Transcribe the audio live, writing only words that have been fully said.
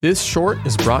This short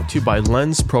is brought to you by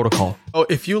Lens Protocol. Oh,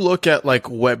 if you look at like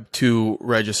Web 2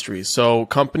 registries, so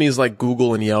companies like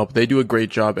Google and Yelp, they do a great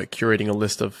job at curating a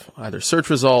list of either search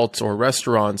results or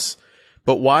restaurants.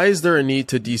 But why is there a need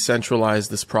to decentralize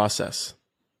this process?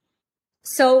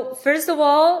 So first of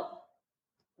all,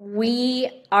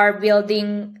 we are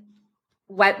building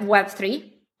Web3,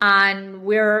 and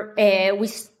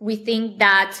we think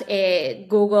that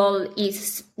Google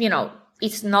is,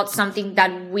 it's not something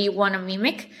that we want to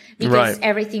mimic, because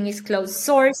everything is closed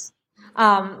source.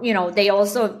 They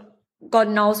also, God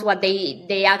knows what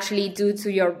they actually do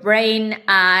to your brain.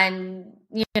 And,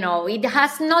 it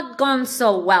has not gone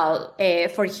so well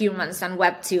for humans and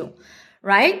Web 2,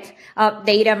 right?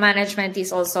 Data management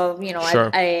is also,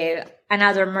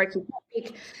 another murky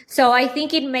topic. So I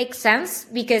think it makes sense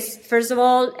because, first of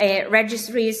all,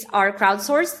 registries are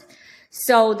crowdsourced.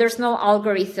 So there's no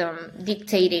algorithm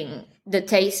dictating the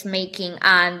taste making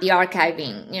and the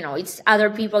archiving. It's other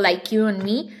people like you and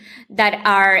me that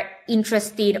are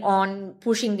interested on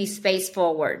pushing this space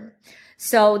forward.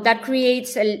 So that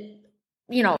creates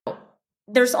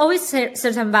there's always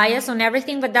certain bias on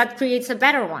everything, but that creates a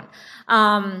better one.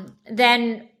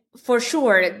 Then for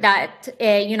sure that,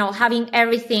 having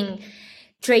everything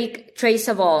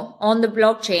traceable on the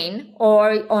blockchain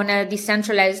or on a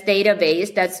decentralized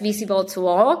database that's visible to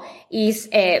all is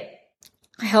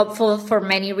helpful for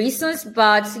many reasons,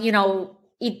 but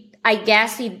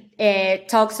it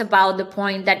talks about the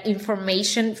point that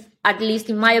information, at least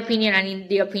in my opinion and in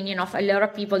the opinion of a lot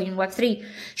of people in Web3,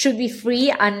 should be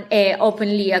free and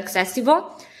openly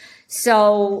accessible.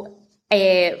 So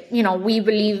we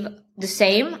believe the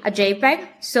same at JPEG.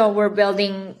 So we're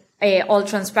building all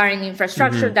transparent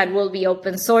infrastructure that will be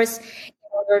open source in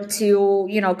order to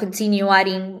continue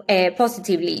adding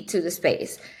positively to the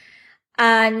space.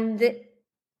 And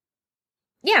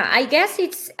I guess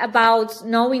it's about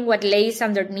knowing what lays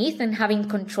underneath and having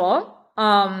control.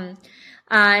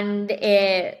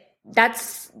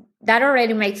 That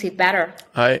already makes it better.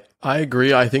 I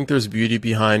agree. I think there's beauty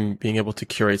behind being able to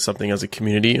curate something as a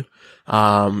community,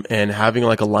 and having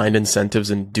like aligned incentives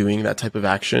in doing that type of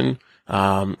action,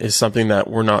 is something that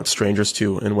we're not strangers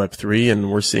to in Web3.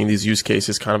 And we're seeing these use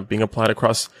cases kind of being applied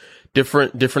across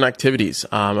different activities.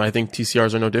 I think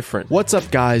TCRs are no different. What's up,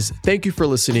 guys? Thank you for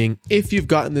listening. If you've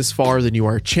gotten this far, then you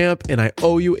are a champ, and I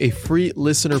owe you a free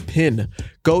listener pin.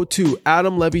 Go to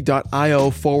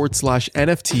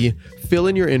adamlevy.io/NFT, fill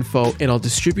in your info, and I'll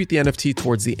distribute the NFT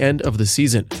towards the end of the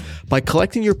season. By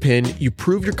collecting your pin, you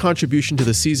prove your contribution to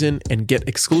the season and get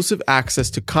exclusive access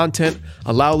to content,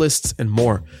 allow lists, and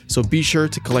more. So be sure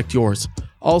to collect yours.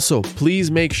 Also, please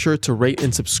make sure to rate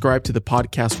and subscribe to the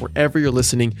podcast wherever you're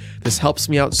listening. This helps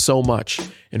me out so much.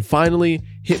 And finally,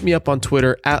 hit me up on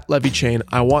Twitter @LevyChain.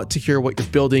 I want to hear what you're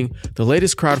building, the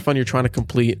latest crowdfund you're trying to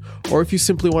complete, or if you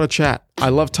simply want to chat. I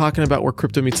love talking about where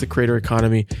crypto meets the creator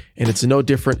economy, and it's no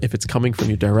different if it's coming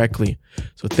from you directly.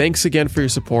 So thanks again for your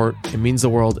support. It means the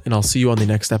world, and I'll see you on the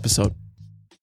next episode.